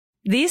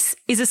This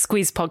is a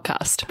Squiz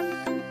podcast.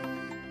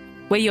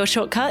 We're your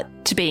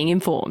shortcut to being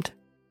informed.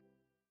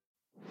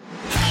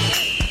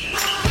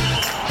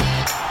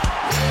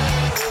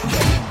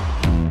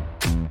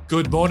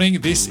 Good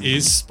morning. This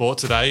is Sport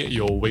Today,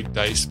 your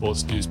weekday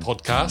sports news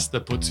podcast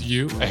that puts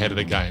you ahead of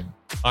the game.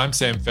 I'm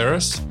Sam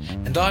Ferris.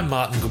 And I'm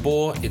Martin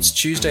Gabor. It's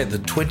Tuesday, the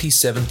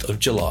 27th of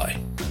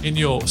July. In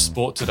your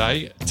Sport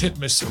Today,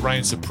 Titmus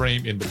reigns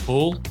supreme in the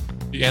pool,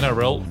 the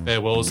NRL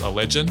farewells a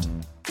legend,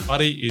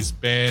 Buddy is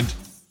banned,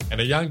 and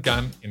a young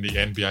gun in the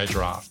NBA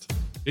draft.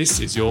 This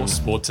is your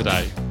Sport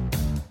Today.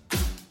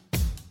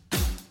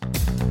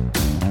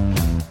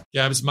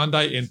 Gabs,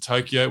 Monday in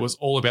Tokyo was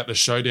all about the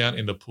showdown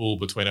in the pool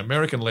between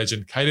American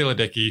legend Katie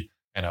Ledecky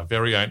and our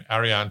very own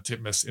Ariarne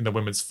Titmus in the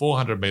women's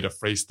 400-metre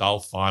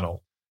freestyle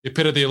final. It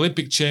pitted the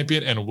Olympic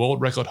champion and world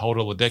record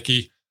holder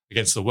Ledecky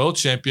against the world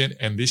champion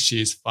and this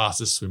year's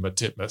fastest swimmer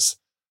Titmus.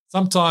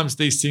 Sometimes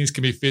these things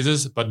can be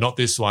fizzes, but not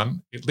this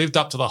one. It lived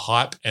up to the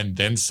hype and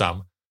then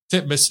some.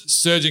 Titmus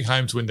surging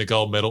home to win the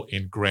gold medal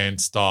in grand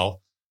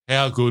style.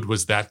 How good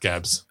was that,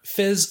 Gabs?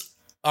 Fez,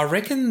 I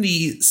reckon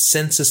the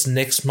census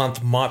next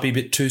month might be a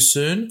bit too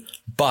soon,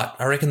 but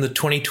I reckon the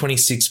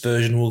 2026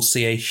 version will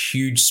see a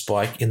huge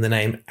spike in the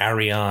name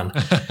Ariarne.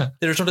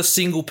 There is not a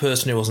single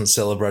person who wasn't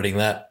celebrating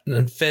that.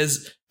 And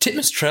Fez,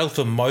 Titmus trailed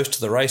for most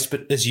of the race,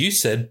 but as you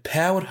said,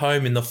 powered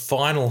home in the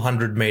final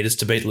 100 metres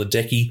to beat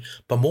Ledecky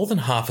by more than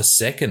half a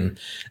second.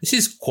 This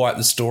is quite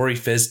the story,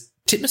 Fez.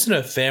 Titmus and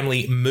her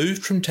family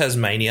moved from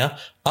Tasmania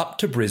up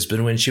to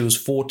Brisbane when she was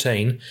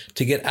 14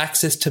 to get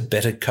access to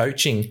better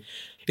coaching.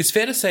 It's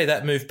fair to say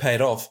that move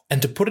paid off,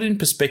 and to put it in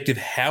perspective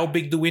how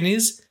big the win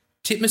is,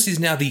 Titmus is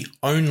now the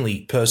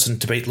only person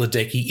to beat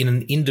Ledecky in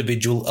an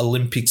individual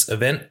Olympics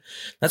event.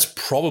 That's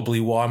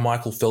probably why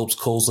Michael Phelps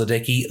calls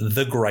Ledecky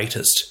the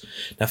greatest.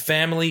 Now,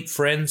 family,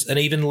 friends, and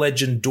even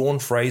legend Dawn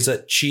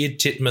Fraser cheered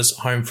Titmus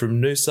home from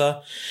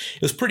Noosa.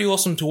 It was pretty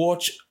awesome to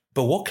watch,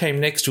 but what came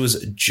next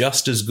was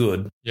just as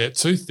good. Yeah,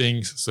 two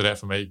things stood out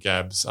for me,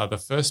 Gabs. The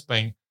first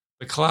being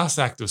the class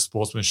act of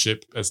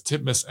sportsmanship as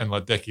Titmus and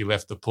Ledecky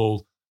left the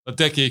pool.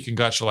 Ledecky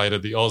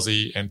congratulated the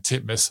Aussie and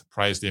Titmus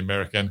praised the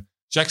American.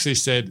 She actually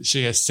said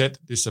she has set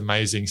this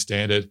amazing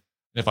standard, and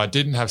if I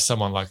didn't have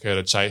someone like her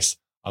to chase,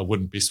 I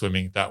wouldn't be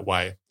swimming that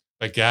way.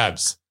 But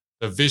Gabs,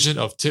 the vision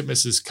of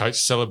Titmus's coach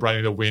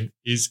celebrating the win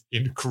is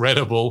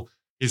incredible.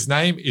 His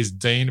name is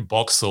Dean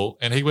Boxall,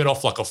 and he went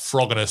off like a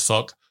frog in a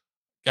sock.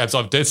 Gabs,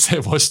 I've dead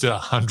set watched it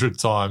 100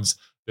 times.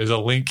 There's a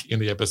link in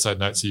the episode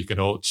notes so you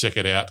can all check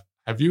it out.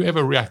 Have you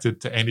ever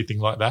reacted to anything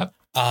like that?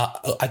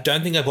 I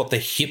don't think I've got the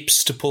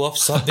hips to pull off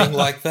something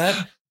like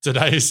that.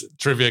 Today's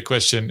trivia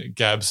question,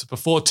 Gabs.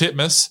 Before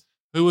Titmus,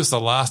 who was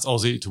the last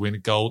Aussie to win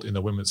gold in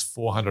the women's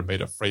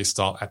 400-metre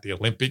freestyle at the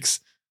Olympics?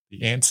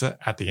 The answer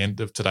at the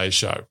end of today's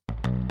show.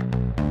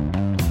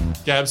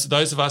 Gabs,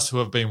 those of us who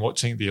have been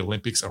watching the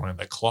Olympics around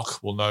the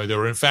clock will know there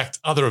were in fact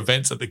other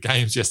events at the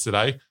Games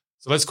yesterday.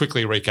 So let's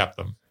quickly recap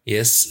them.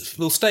 Yes,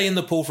 we'll stay in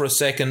the pool for a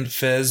second,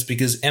 Fez,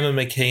 because Emma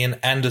McKeon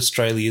and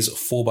Australia's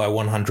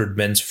 4x100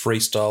 men's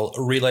freestyle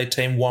relay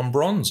team won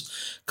bronze.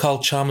 Kyle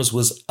Chalmers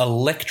was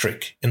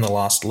electric in the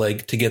last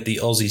leg to get the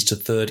Aussies to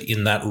third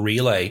in that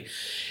relay.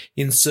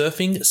 In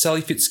surfing, Sally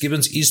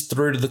Fitzgibbons is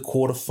through to the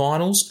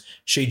quarterfinals.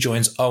 She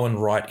joins Owen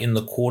Wright in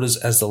the quarters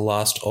as the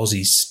last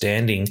Aussie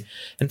standing.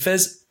 And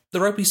Fez, the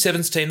Rugby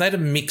Sevens team, they had a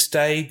mixed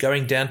day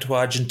going down to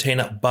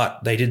Argentina,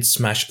 but they did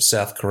smash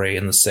South Korea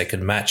in the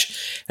second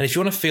match. And if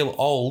you want to feel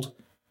old,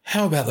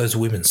 how about those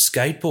women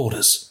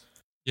skateboarders?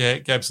 Yeah,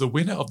 Gabs, the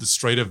winner of the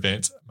street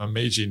event,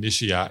 Momiji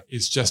Nishia,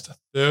 is just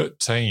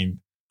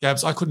 13.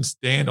 Gabs, I couldn't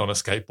stand on a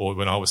skateboard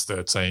when I was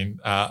 13.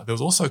 There was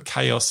also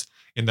chaos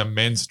in the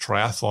men's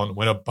triathlon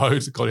when a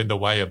boat got in the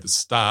way of the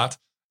start.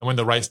 And when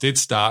the race did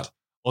start,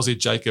 Aussie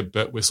Jacob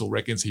Birtwistle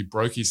reckons he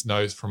broke his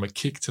nose from a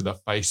kick to the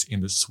face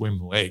in the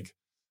swim leg.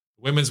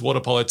 Women's water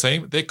polo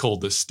team, they're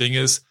called the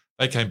Stingers.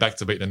 They came back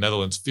to beat the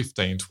Netherlands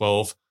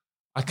 15-12.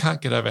 I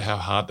can't get over how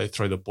hard they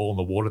throw the ball in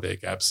the water there,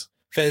 Gabs.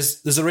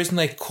 Fez, there's a reason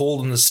they call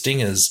them the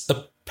Stingers.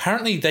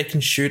 Apparently they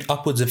can shoot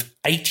upwards of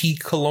 80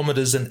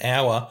 kilometres an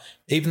hour,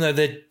 even though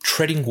they're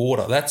treading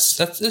water. That's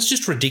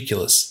just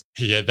ridiculous.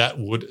 Yeah, that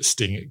would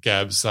sting,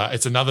 Gabs.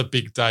 It's another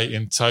big day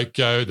in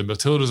Tokyo. The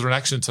Matildas are in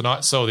action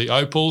tonight, so are the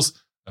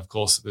Opals. Of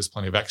course, there's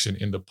plenty of action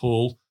in the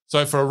pool.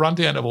 So for a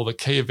rundown of all the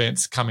key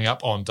events coming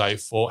up on day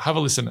 4, have a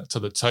listen to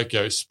the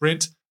Tokyo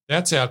Sprint.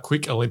 That's our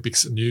quick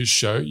Olympics news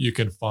show. You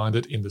can find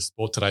it in the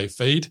Sport Today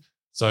feed,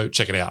 so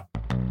check it out.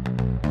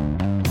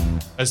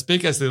 As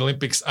big as the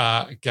Olympics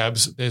are,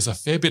 Gabs, there's a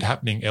fair bit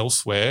happening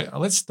elsewhere.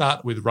 Let's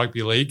start with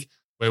rugby league,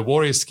 where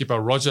Warriors skipper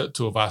Roger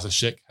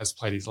Tuivasa-Sheck has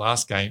played his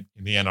last game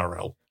in the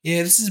NRL.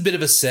 Yeah, this is a bit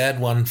of a sad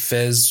one,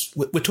 Fez.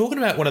 We're talking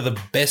about one of the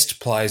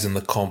best players in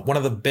the comp, one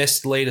of the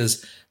best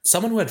leaders,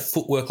 someone who had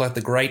footwork like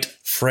the great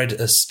Fred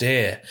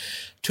Astaire.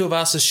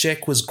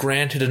 Tuivasa-Sheck was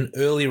granted an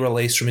early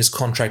release from his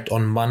contract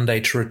on Monday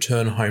to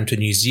return home to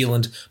New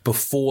Zealand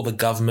before the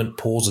government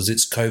pauses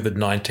its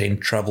COVID-19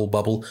 travel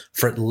bubble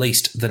for at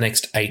least the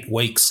next 8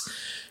 weeks.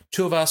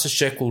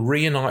 Tuivasa-Sheck will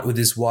reunite with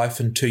his wife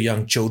and 2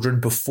 young children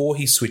before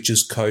he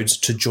switches codes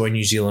to join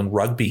New Zealand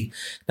Rugby.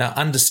 Now,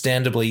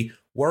 understandably,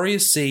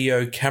 Warriors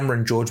CEO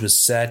Cameron George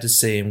was sad to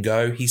see him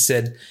go. He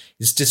said,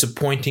 "It's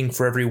disappointing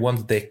for everyone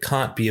that there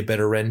can't be a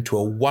better end to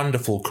a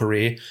wonderful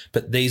career,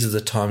 but these are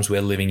the times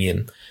we're living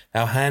in.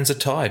 Our hands are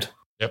tied."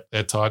 Yep,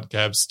 they're tied,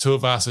 Gabs.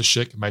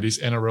 Tuivasa-Sheck made his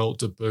NRL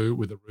debut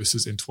with the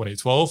Roosters in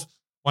 2012,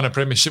 won a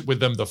premiership with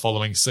them the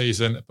following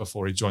season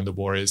before he joined the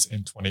Warriors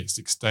in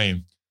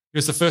 2016. He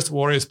was the first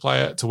Warriors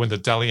player to win the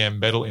Dally M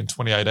medal in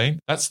 2018.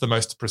 That's the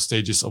most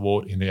prestigious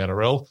award in the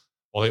NRL,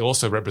 while he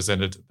also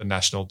represented the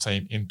national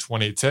team in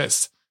 20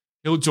 tests.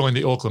 He'll join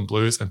the Auckland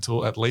Blues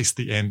until at least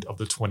the end of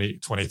the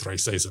 2023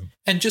 season.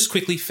 And just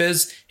quickly,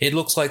 Fez, it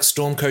looks like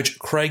Storm coach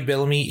Craig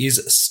Bellamy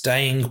is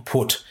staying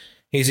put.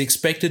 He's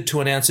expected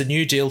to announce a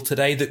new deal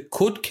today that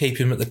could keep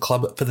him at the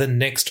club for the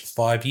next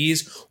 5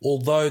 years,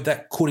 although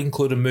that could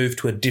include a move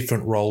to a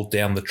different role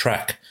down the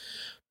track.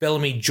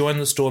 Bellamy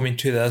joined the Storm in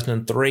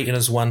 2003 and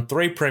has won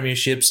 3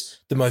 premierships,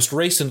 the most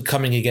recent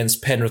coming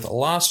against Penrith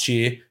last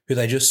year, who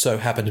they just so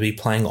happened to be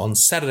playing on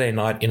Saturday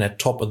night in a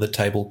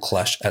top-of-the-table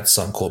clash at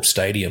Suncorp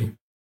Stadium.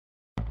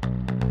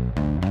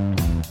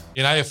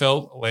 In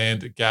AFL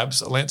land,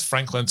 Gabs, Lance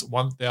Franklin's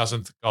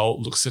 1,000th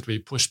goal looks set to be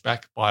pushed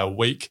back by a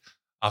week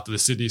after the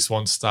Sydney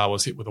Swans star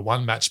was hit with a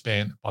 1-match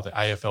ban by the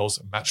AFL's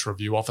match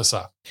review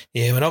officer.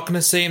 Yeah, we're not going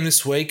to see him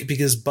this week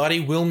because Buddy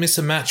will miss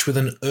a match with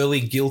an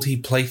early guilty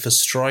plea for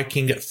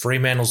striking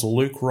Fremantle's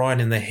Luke Ryan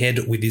in the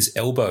head with his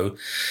elbow.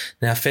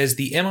 Now, Fez,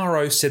 the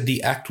MRO said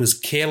the act was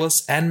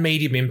careless and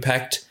medium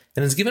impact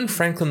and has given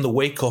Franklin the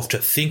week off to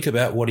think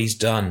about what he's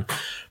done.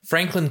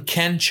 Franklin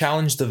can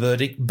challenge the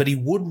verdict, but he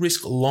would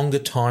risk longer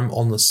time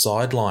on the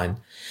sideline.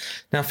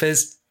 Now,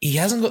 Fez, he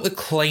hasn't got the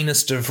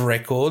cleanest of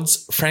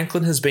records.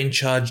 Franklin has been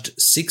charged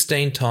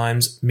 16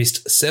 times,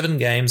 missed 7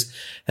 games,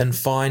 and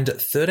fined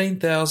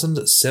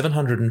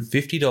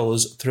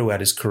 $13,750 throughout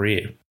his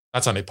career.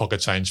 That's only pocket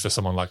change for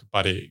someone like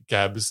Buddy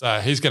Gabs.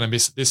 He's going to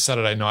miss this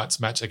Saturday night's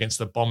match against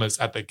the Bombers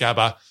at the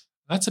Gabba.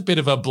 That's a bit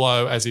of a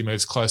blow as he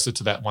moves closer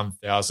to that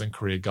 1,000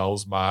 career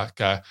goals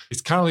mark.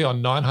 He's currently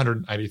on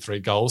 983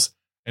 goals,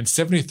 and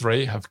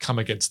 73 have come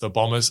against the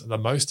Bombers, the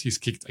most he's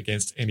kicked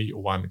against any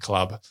one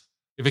club.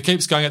 If he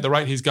keeps going at the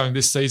rate he's going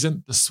this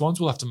season, the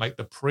Swans will have to make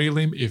the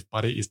prelim if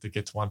Buddy is to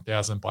get to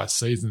 1,000 by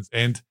season's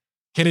end.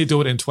 Can he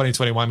do it in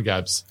 2021,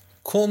 Gabs?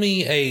 Call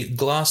me a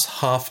glass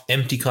half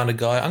empty kind of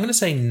guy. I'm going to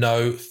say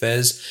no,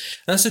 Fez.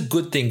 And that's a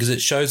good thing because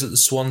it shows that the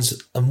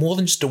Swans are more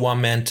than just a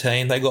one-man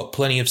team. They got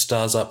plenty of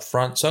stars up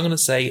front. So I'm going to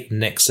say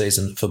next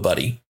season for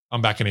Buddy.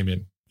 I'm backing him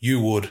in. You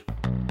would.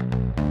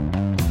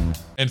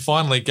 And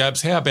finally,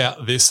 Gabs, how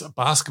about this?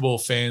 Basketball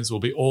fans will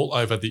be all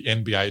over the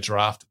NBA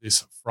draft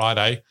this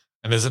Friday.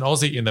 And there's an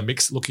Aussie in the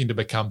mix looking to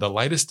become the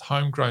latest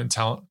homegrown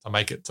talent to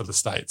make it to the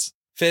States.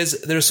 Fez,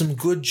 there are some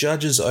good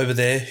judges over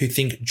there who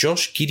think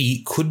Josh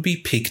Giddey could be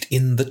picked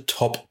in the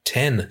top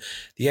 10.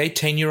 The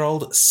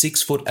 18-year-old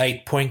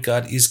 6'8" point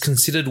guard is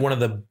considered one of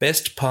the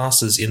best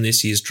passers in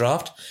this year's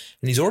draft,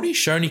 and he's already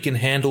shown he can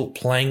handle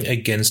playing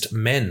against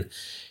men.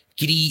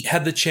 Giddey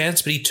had the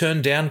chance, but he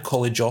turned down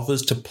college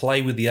offers to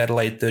play with the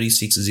Adelaide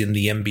 36ers in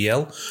the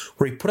NBL,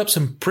 where he put up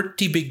some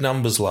pretty big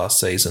numbers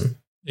last season.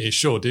 He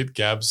sure did,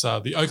 Gabs.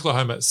 The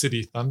Oklahoma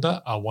City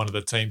Thunder are one of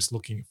the teams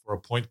looking for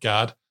a point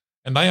guard,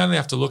 and they only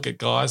have to look at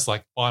guys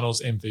like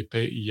Finals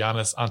MVP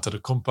Giannis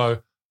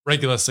Antetokounmpo,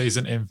 regular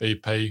season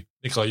MVP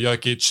Nikola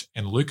Jokic,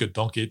 and Luka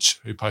Doncic,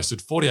 who posted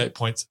 48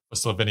 points for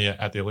Slovenia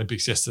at the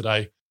Olympics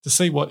yesterday, to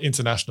see what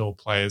international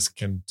players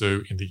can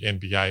do in the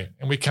NBA.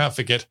 And we can't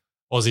forget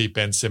Aussie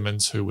Ben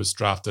Simmons, who was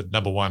drafted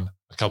number 1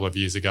 a couple of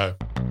years ago.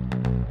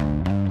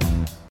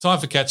 Time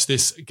for Catch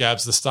This,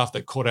 Gabs, the stuff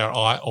that caught our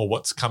eye or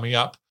what's coming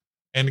up.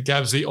 And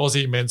Gabs, the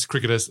Aussie men's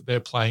cricketers,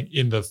 they're playing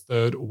in the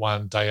third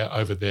one-dayer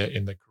over there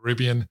in the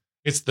Caribbean.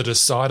 It's the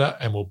decider,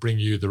 and we'll bring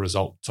you the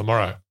result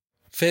tomorrow.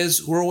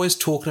 Fez, we're always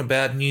talking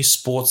about new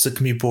sports that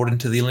can be brought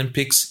into the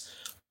Olympics.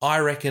 I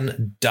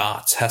reckon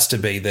darts has to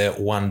be there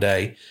one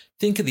day.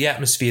 Think of the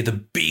atmosphere, the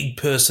big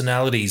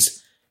personalities,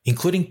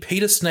 including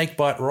Peter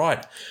Snakebite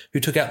Wright, who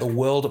took out the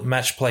world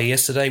match play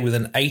yesterday with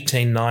an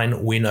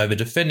 18-9 win over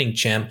defending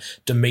champ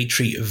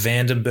Dimitri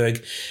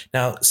Vandenberg.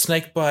 Now,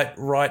 Snakebite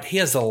Wright, he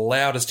has the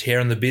loudest hair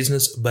in the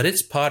business, but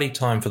it's party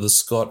time for the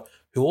Scot,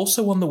 who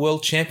also won the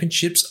World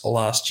Championships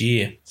last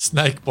year.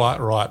 Snakebite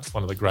Wright,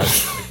 one of the great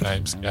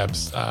nicknames,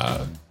 Gabs.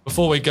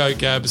 Before we go,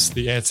 Gabs,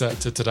 the answer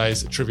to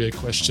today's trivia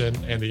question,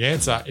 and the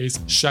answer is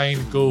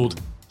Shane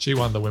Gould. She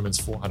won the women's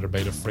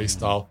 400-metre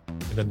freestyle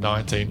in the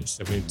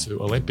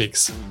 1972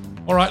 Olympics.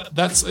 All right,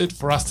 that's it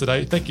for us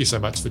today. Thank you so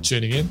much for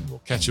tuning in. We'll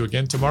catch you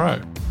again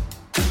tomorrow.